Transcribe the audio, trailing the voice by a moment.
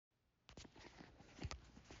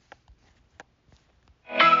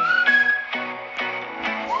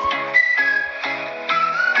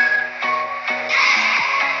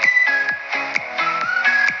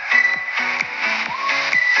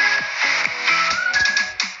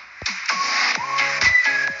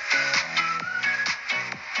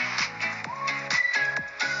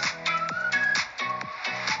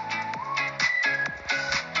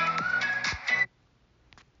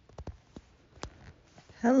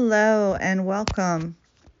Hello and welcome.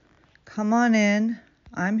 Come on in.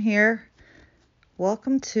 I'm here.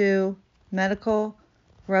 Welcome to Medical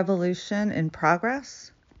Revolution in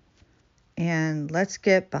Progress. And let's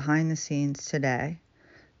get behind the scenes today.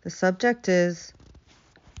 The subject is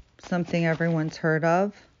something everyone's heard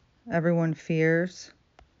of, everyone fears.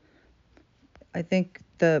 I think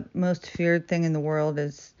the most feared thing in the world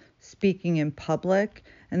is speaking in public,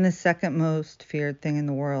 and the second most feared thing in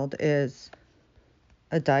the world is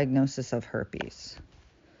a diagnosis of herpes.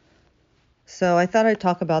 So I thought I'd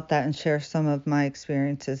talk about that and share some of my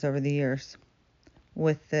experiences over the years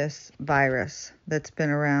with this virus that's been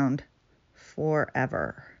around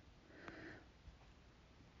forever.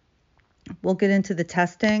 We'll get into the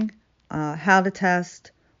testing, how to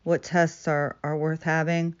test, what tests are worth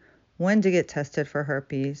having, when to get tested for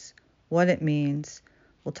herpes, what it means.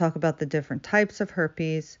 We'll talk about the different types of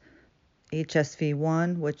herpes,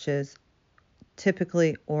 HSV1, which is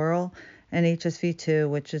typically oral, and HSV2,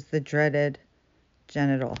 which is the dreaded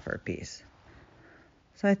genital herpes.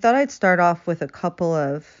 So I thought I'd start off with a couple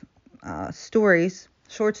of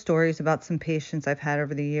short stories about some patients I've had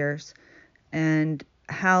over the years, and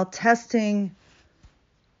how testing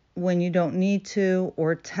when you don't need to,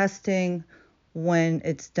 or testing when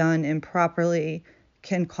it's done improperly,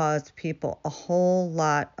 can cause people a whole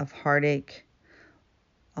lot of heartache,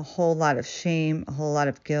 a whole lot of shame, a whole lot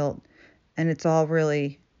of guilt, and it's all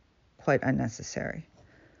really quite unnecessary.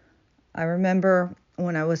 I remember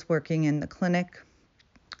when I was working in the clinic,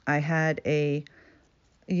 I had a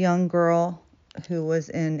young girl who was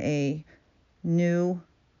in a new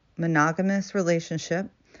monogamous relationship.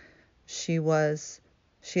 She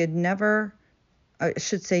had never, I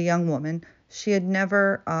should say young woman, she had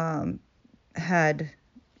never had,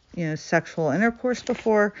 sexual intercourse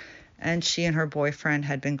before, and she and her boyfriend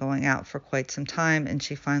had been going out for quite some time, and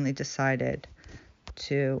she finally decided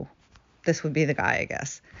this would be the guy, I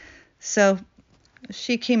guess. So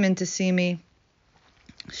she came in to see me.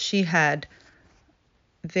 She had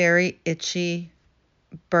very itchy,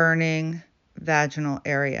 burning vaginal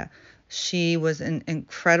area. She was in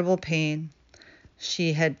incredible pain.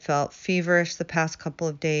 She had felt feverish the past couple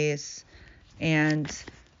of days. And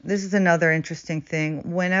this is another interesting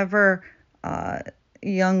thing. Whenever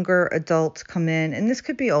younger adults come in, and this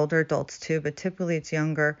could be older adults too, but typically it's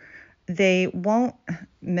younger, they won't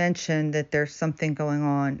mention that there's something going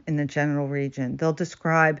on in the genital region. They'll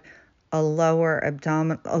describe a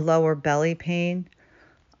lower belly pain,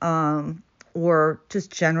 or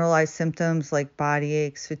just generalized symptoms like body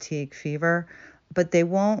aches, fatigue, fever, but they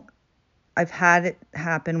won't. I've had it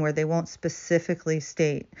happen where they won't specifically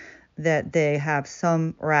state that they have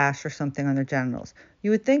some rash or something on their genitals. You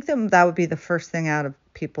would think that would be the first thing out of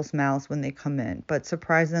people's mouths when they come in, but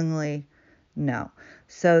surprisingly, no.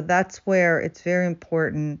 So that's where it's very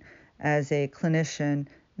important as a clinician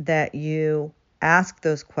that you ask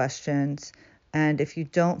those questions. And if you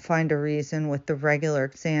don't find a reason with the regular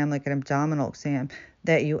exam, like an abdominal exam,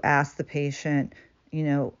 that you ask the patient,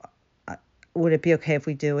 would it be okay if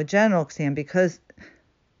we do a genital exam? Because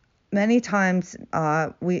many times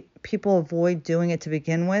people avoid doing it to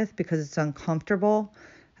begin with because it's uncomfortable.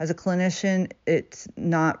 As a clinician, it's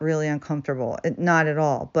not really uncomfortable, not at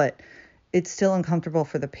all, but it's still uncomfortable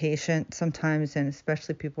for the patient sometimes, and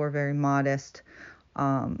especially people who are very modest.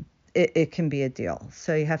 It can be a deal,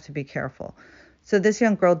 so you have to be careful. So this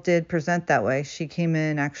young girl did present that way. She came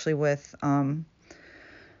in actually with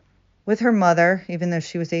her mother, even though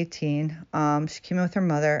she was 18. She came in with her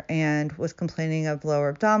mother and was complaining of lower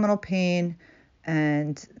abdominal pain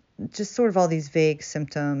and just sort of all these vague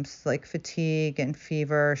symptoms like fatigue and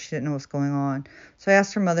fever. She didn't know what's going on. So I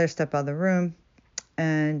asked her mother to step out of the room,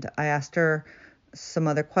 and I asked her some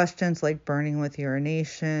other questions like burning with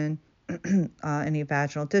urination, any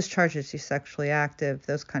vaginal discharge, is she sexually active,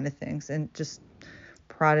 those kind of things, and just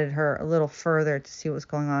prodded her a little further to see what was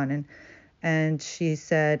going on. And she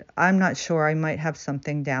said, I'm not sure, I might have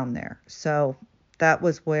something down there. So that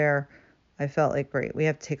was where I felt like, great, we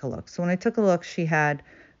have to take a look. So when I took a look, she had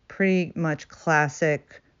pretty much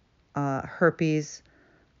classic herpes.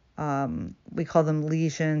 We call them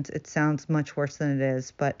lesions. It sounds much worse than it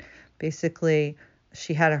is, but basically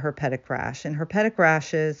she had a herpetic rash. And herpetic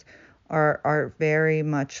rashes are very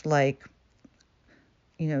much like,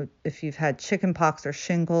 if you've had chickenpox or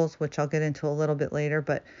shingles, which I'll get into a little bit later,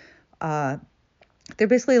 but they're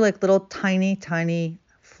basically like little tiny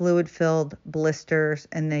fluid-filled blisters,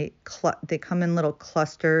 and they come in little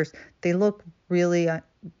clusters. They look really,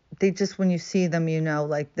 when you see them,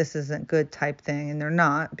 like this isn't good type thing, and they're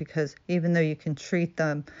not, because even though you can treat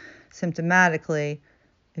them symptomatically,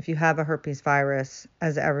 if you have a herpes virus,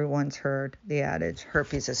 as everyone's heard the adage,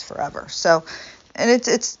 herpes is forever. So, and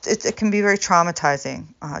it can be very traumatizing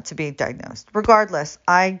to be diagnosed. Regardless,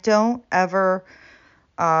 I don't ever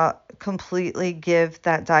completely give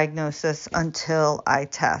that diagnosis until I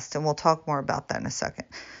test, and we'll talk more about that in a second.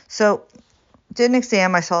 So, did an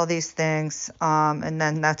exam, I saw these things, and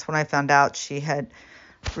then that's when I found out she had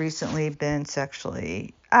recently been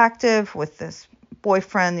sexually active with this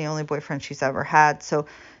boyfriend, the only boyfriend she's ever had. So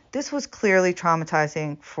this was clearly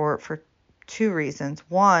traumatizing for two reasons.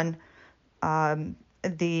 One,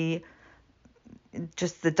 the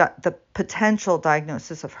potential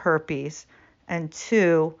diagnosis of herpes, and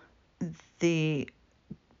two, the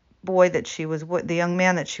boy that she was with, the young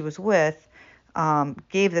man that she was with,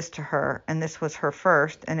 gave this to her, and this was her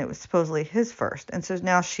first, and it was supposedly his first. And so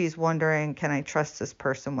now she's wondering, can I trust this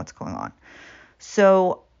person? What's going on?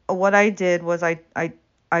 So what I did was I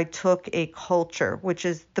took a culture, which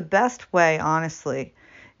is the best way, honestly.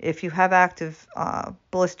 If you have active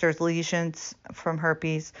blisters, lesions from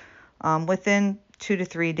herpes, within 2 to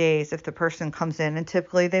 3 days, if the person comes in, and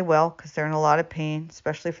typically they will because they're in a lot of pain,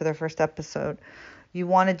 especially for their first episode, you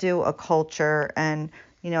want to do a culture. And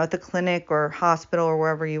at the clinic or hospital or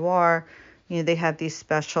wherever you are, they have these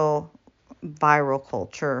special viral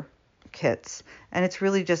culture kits. And it's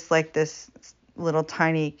really just like this little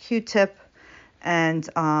tiny Q-tip. And,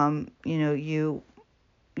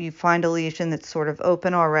 you find a lesion that's sort of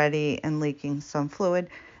open already and leaking some fluid,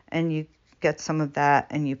 and you get some of that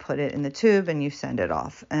and you put it in the tube and you send it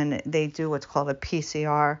off. And they do what's called a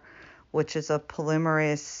PCR, which is a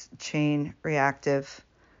polymerase chain reactive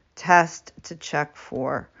test to check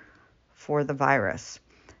for the virus.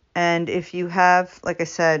 And if you have, like I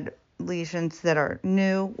said, lesions that are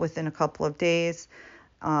new within a couple of days,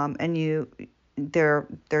 and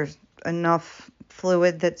there's enough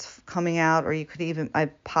fluid that's coming out, or you could even,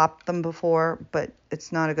 I've popped them before, but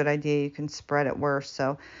it's not a good idea. You can spread it worse.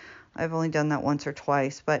 So I've only done that once or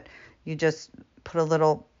twice, but you just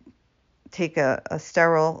take a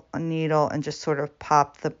sterile needle and just sort of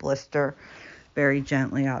pop the blister very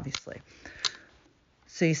gently, obviously.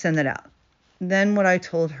 So you send it out. Then what I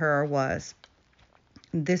told her was,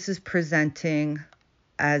 this is presenting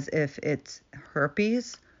as if it's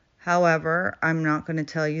herpes. However, I'm not going to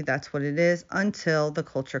tell you that's what it is until the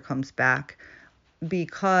culture comes back,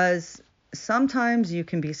 because sometimes you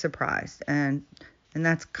can be surprised, and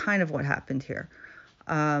that's kind of what happened here.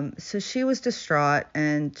 So she was distraught,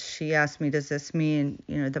 and she asked me, does this mean,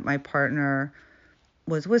 that my partner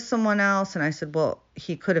was with someone else? And I said, well,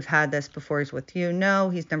 he could have had this before he's with you.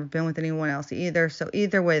 No, he's never been with anyone else either. So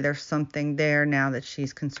either way, there's something there now that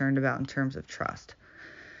she's concerned about in terms of trust.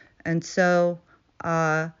 And so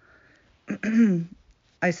I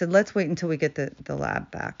said, let's wait until we get the lab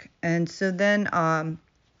back. And so then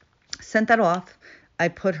sent that off. I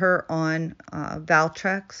put her on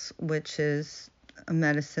Valtrex, which is a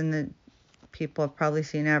medicine that people have probably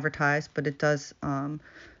seen advertised, but it does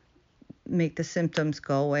make the symptoms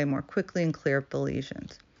go away more quickly and clear up the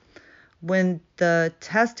lesions. When the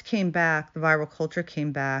test came back, the viral culture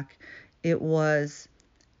came back, it was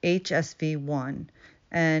HSV1.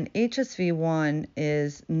 And HSV1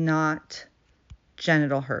 is not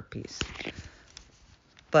genital herpes.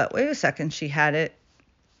 But wait a second, she had it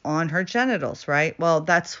on her genitals, right? Well,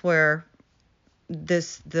 that's where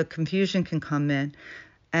the confusion can come in.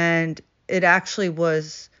 And it actually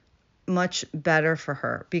was much better for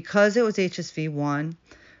her because it was HSV1.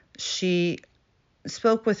 She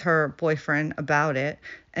spoke with her boyfriend about it,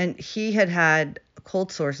 and he had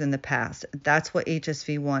cold sores in the past. That's what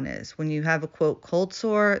HSV1 is. When you have a quote cold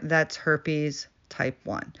sore, that's herpes type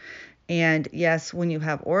 1. And yes, when you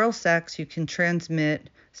have oral sex, you can transmit,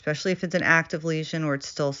 especially if it's an active lesion or it's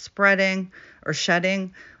still spreading or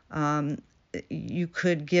shedding. You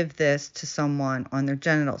could give this to someone on their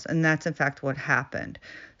genitals, and that's in fact what happened.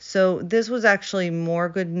 So this was actually more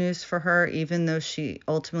good news for her, even though she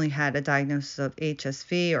ultimately had a diagnosis of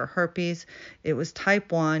HSV or herpes. It was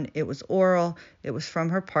type 1, it was oral, it was from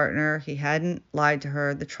her partner, he hadn't lied to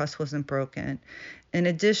her, the trust wasn't broken. In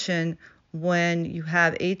addition, when you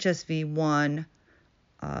have HSV1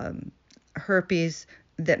 herpes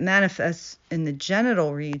that manifests in the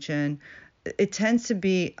genital region, it tends to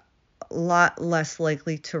be a lot less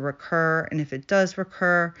likely to recur, and if it does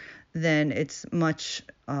recur, then it's much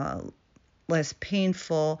less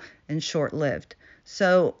painful and short-lived.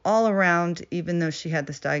 So all around, even though she had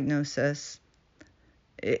this diagnosis,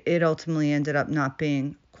 it ultimately ended up not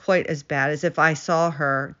being quite as bad as if I saw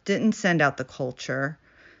her, didn't send out the culture,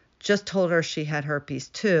 just told her she had herpes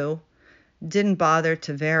too, didn't bother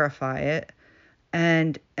to verify it,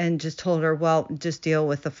 and just told her, well, just deal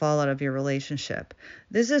with the fallout of your relationship.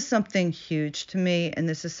 This is something huge to me, and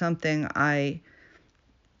this is something I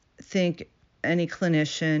think any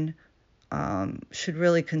clinician should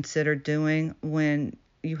really consider doing when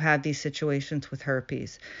you have these situations with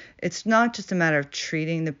herpes. It's not just a matter of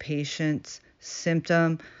treating the patient's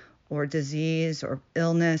symptom or disease or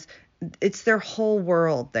illness. It's their whole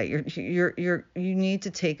world that you need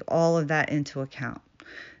to take all of that into account.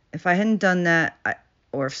 If I hadn't done that,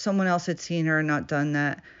 or if someone else had seen her and not done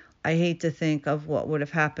that, I hate to think of what would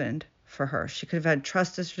have happened for her. She could have had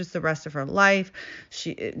trust issues the rest of her life.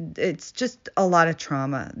 It's just a lot of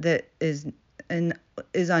trauma that is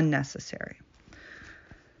unnecessary.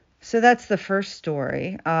 So that's the first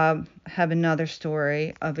story. I have another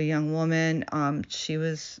story of a young woman. She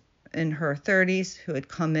was in her 30s who had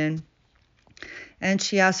come in, and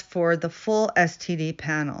she asked for the full STD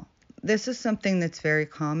panel. This is something that's very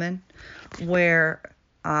common, where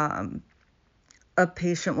a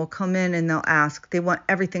patient will come in and they'll ask, they want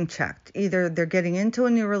everything checked. Either they're getting into a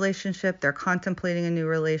new relationship, they're contemplating a new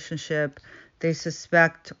relationship, they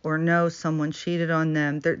suspect or know someone cheated on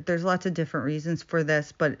them. There's lots of different reasons for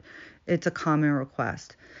this, but it's a common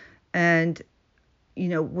request. And,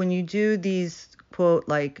 when you do these, quote,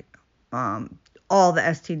 like all the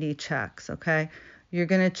STD checks, okay, you're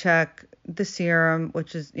going to check the serum,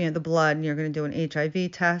 which is, the blood, and you're going to do an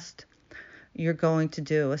HIV test. You're going to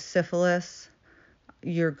do a syphilis.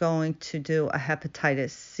 You're going to do a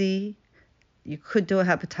hepatitis C. You could do a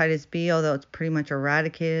hepatitis B, although it's pretty much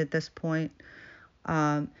eradicated at this point.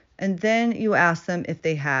 And then you ask them if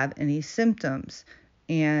they have any symptoms.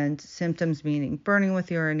 And symptoms meaning burning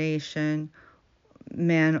with urination,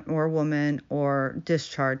 man or woman, or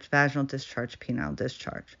discharge, vaginal discharge, penile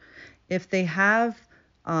discharge. If they have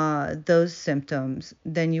those symptoms,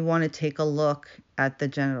 then you want to take a look at the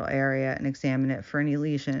genital area and examine it for any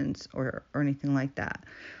lesions or anything like that.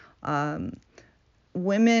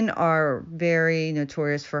 Women are very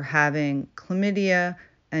notorious for having chlamydia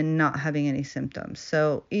and not having any symptoms.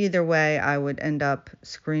 So either way, I would end up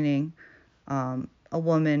screening a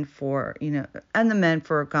woman for, and the men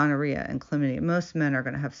for gonorrhea and chlamydia. Most men are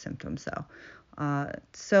going to have symptoms though.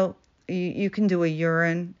 So you can do a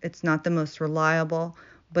urine. It's not the most reliable,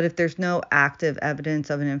 but if there's no active evidence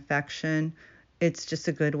of an infection, it's just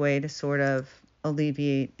a good way to sort of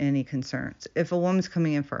alleviate any concerns. If a woman's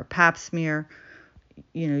coming in for a pap smear,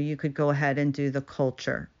 you could go ahead and do the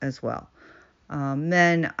culture as well.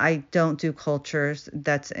 Men, I don't do cultures.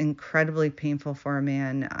 That's incredibly painful for a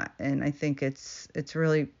man, and I think it's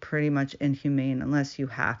really pretty much inhumane unless you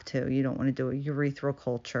have to. You don't want to do a urethral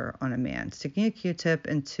culture on a man. Sticking a Q-tip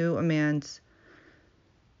into a man's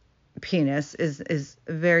penis is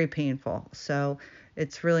very painful. So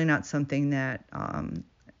it's really not something that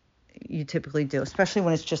you typically do, especially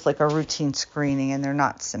when it's just like a routine screening and they're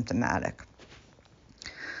not symptomatic.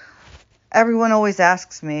 Everyone always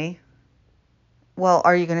asks me, well,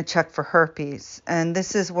 are you going to check for herpes? And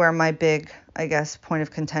this is where my big, point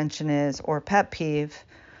of contention is, or pet peeve,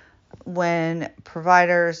 when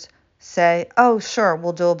providers say, oh, sure,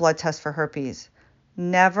 we'll do a blood test for herpes.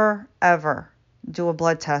 Never, ever do a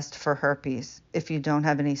blood test for herpes if you don't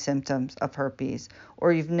have any symptoms of herpes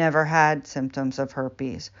or you've never had symptoms of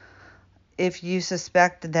herpes. If you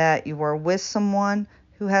suspect that you are with someone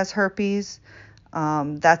who has herpes,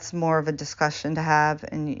 that's more of a discussion to have,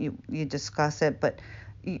 and you discuss it, but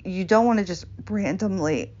you don't want to just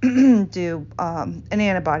randomly do an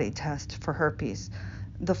antibody test for herpes.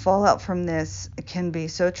 The fallout from this can be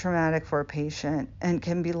so traumatic for a patient and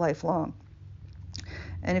can be lifelong.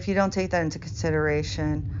 And if you don't take that into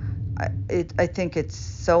consideration, I think it's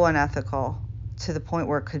so unethical to the point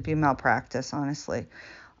where it could be malpractice, honestly.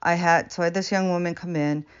 I had this young woman come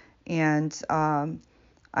in, and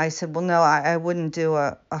I said, well, no, I wouldn't do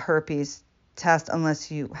a herpes test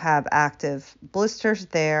unless you have active blisters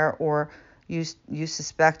there or you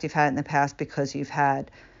suspect you've had it in the past because you've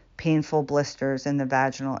had painful blisters in the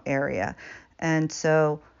vaginal area. And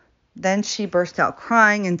so then she burst out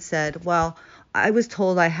crying and said, well, I was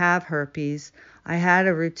told I have herpes. I had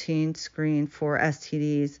a routine screen for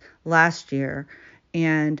STDs last year,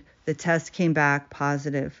 and the test came back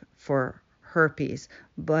positive for herpes,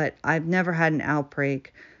 but I've never had an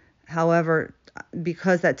outbreak. However,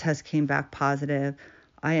 because that test came back positive,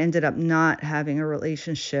 I ended up not having a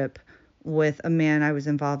relationship with a man I was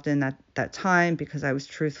involved in that time because I was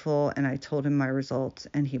truthful and I told him my results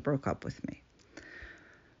and he broke up with me.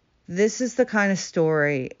 This is the kind of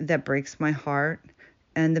story that breaks my heart,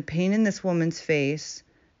 and the pain in this woman's face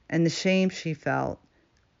and the shame she felt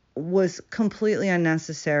was completely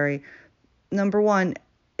unnecessary. Number one,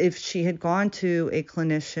 if she had gone to a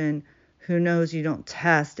clinician who knows you don't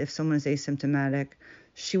test if someone is asymptomatic,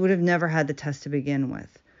 she would have never had the test to begin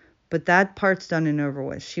with. But that part's done and over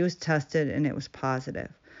with. She was tested and it was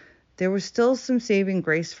positive. There was still some saving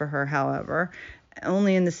grace for her, however,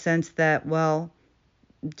 only in the sense that, well,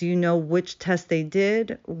 do you know which test they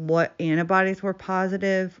did? What antibodies were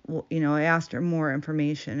positive? Well, I asked her more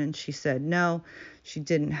information and she said no, she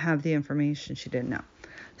didn't have the information. She didn't know.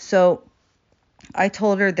 So I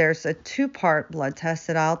told her there's a 2-part blood test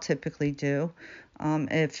that I'll typically do.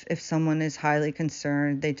 If someone is highly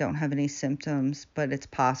concerned, they don't have any symptoms, but it's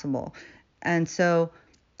possible. And so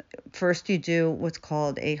first you do what's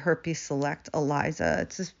called a herpes select ELISA.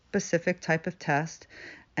 It's a specific type of test,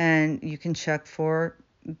 and you can check for,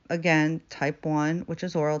 again, type 1, which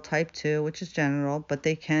is oral, type 2, which is genital, but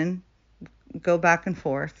they can go back and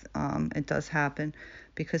forth. It does happen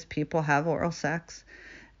because people have oral sex.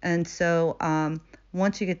 And so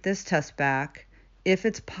once you get this test back, if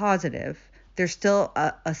it's positive, there's still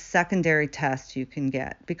a secondary test you can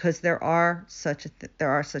get, because there are such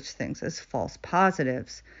things as false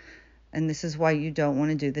positives. And this is why you don't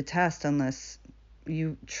want to do the test unless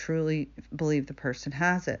you truly believe the person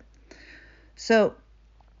has it. So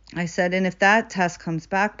I said, and if that test comes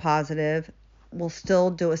back positive, we'll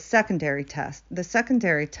still do a secondary test. The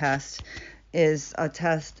secondary test is a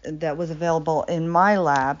test that was available in my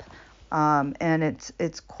lab, and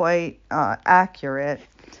it's quite accurate,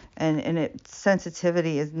 and its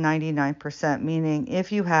sensitivity is 99%, meaning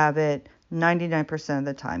if you have it 99% of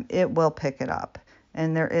the time, it will pick it up,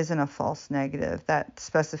 and there isn't a false negative. That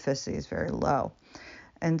specificity is very low.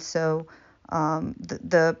 And so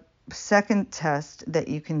the second test that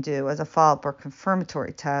you can do as a follow-up or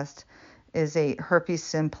confirmatory test is a herpes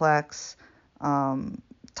simplex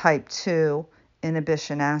type 2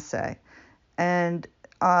 inhibition assay. And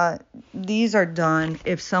these are done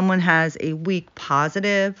if someone has a weak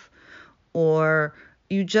positive, or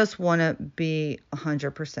you just want to be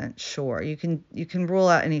 100% sure. You can rule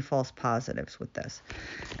out any false positives with this.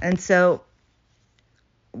 And so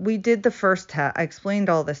we did the first test. I explained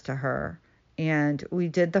all this to her, and we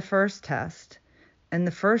did the first test. And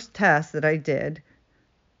the first test that I did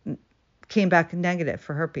came back negative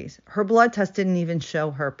for herpes. Her blood test didn't even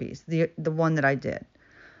show herpes, the one that I did.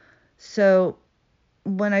 So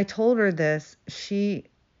when I told her this, she,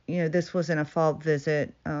 this was in a follow-up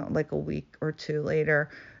visit, like a week or two later,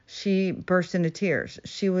 she burst into tears.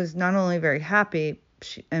 She was not only very happy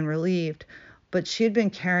and relieved, but she had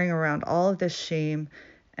been carrying around all of this shame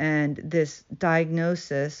and this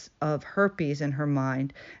diagnosis of herpes in her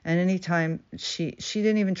mind. And anytime she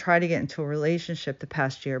didn't even try to get into a relationship the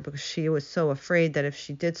past year, because she was so afraid that if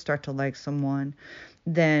she did start to like someone,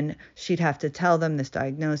 then she'd have to tell them this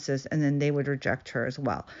diagnosis, and then they would reject her as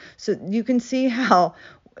well. So you can see how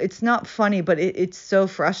it's not funny, but it's so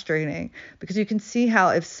frustrating, because you can see how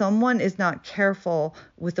if someone is not careful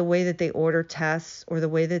with the way that they order tests or the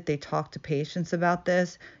way that they talk to patients about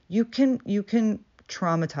this, you can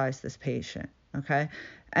traumatize this patient, okay,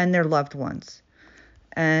 and their loved ones.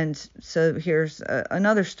 And so here's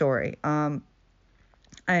another story. I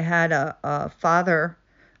had a father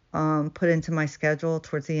put into my schedule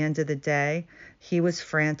towards the end of the day. He was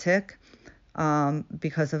frantic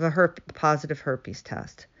because of a positive herpes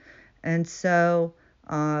test. And so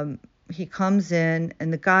he comes in,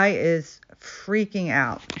 and the guy is freaking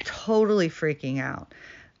out, totally freaking out,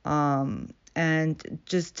 and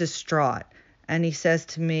just distraught. And he says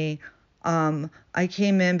to me, I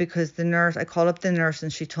came in because I called up the nurse,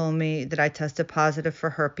 and she told me that I tested positive for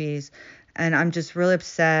herpes, and I'm just really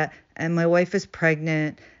upset, and my wife is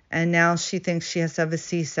pregnant, and now she thinks she has to have a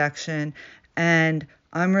C-section, and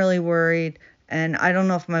I'm really worried, and I don't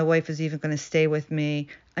know if my wife is even going to stay with me.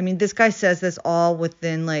 I mean, this guy says this all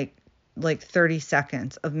within like 30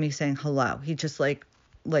 seconds of me saying hello. He just like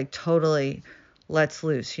totally lets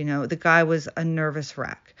loose, The guy was a nervous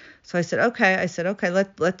wreck. So I said, okay,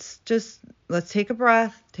 let's take a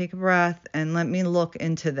breath, and let me look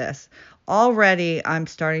into this. Already I'm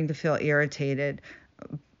starting to feel irritated,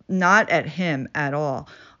 not at him at all.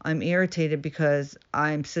 I'm irritated because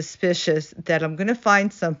I'm suspicious that I'm going to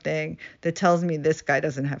find something that tells me this guy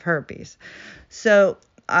doesn't have herpes. So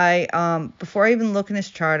I, before I even look in his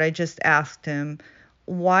chart, I just asked him,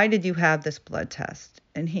 why did you have this blood test?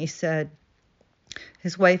 And he said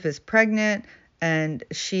his wife is pregnant, and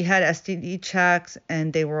she had STD checks,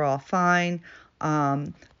 and they were all fine.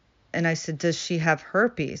 And I said, does she have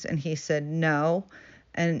herpes? And he said, no.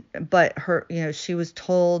 But her, she was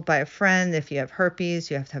told by a friend, if you have herpes,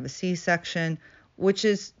 you have to have a C-section, which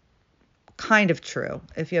is kind of true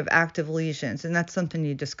if you have active lesions, and that's something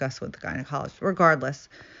you discuss with the gynecologist. Regardless,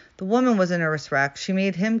 the woman was a nervous wreck. She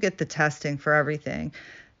made him get the testing for everything.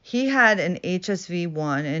 He had an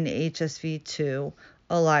HSV1 and HSV2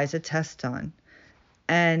 ELISA test done,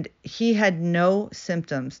 and he had no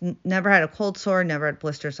symptoms. Never had a cold sore, never had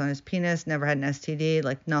blisters on his penis, never had an STD,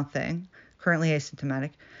 like nothing. Currently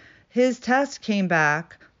asymptomatic. His test came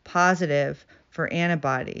back positive for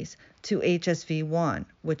antibodies to HSV1,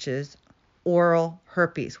 which is oral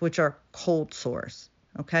herpes, which are cold sores.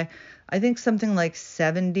 Okay. I think something like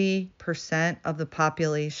 70% of the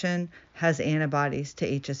population has antibodies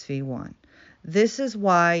to HSV1. This is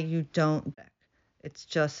why you don't. It's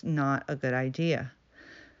just not a good idea.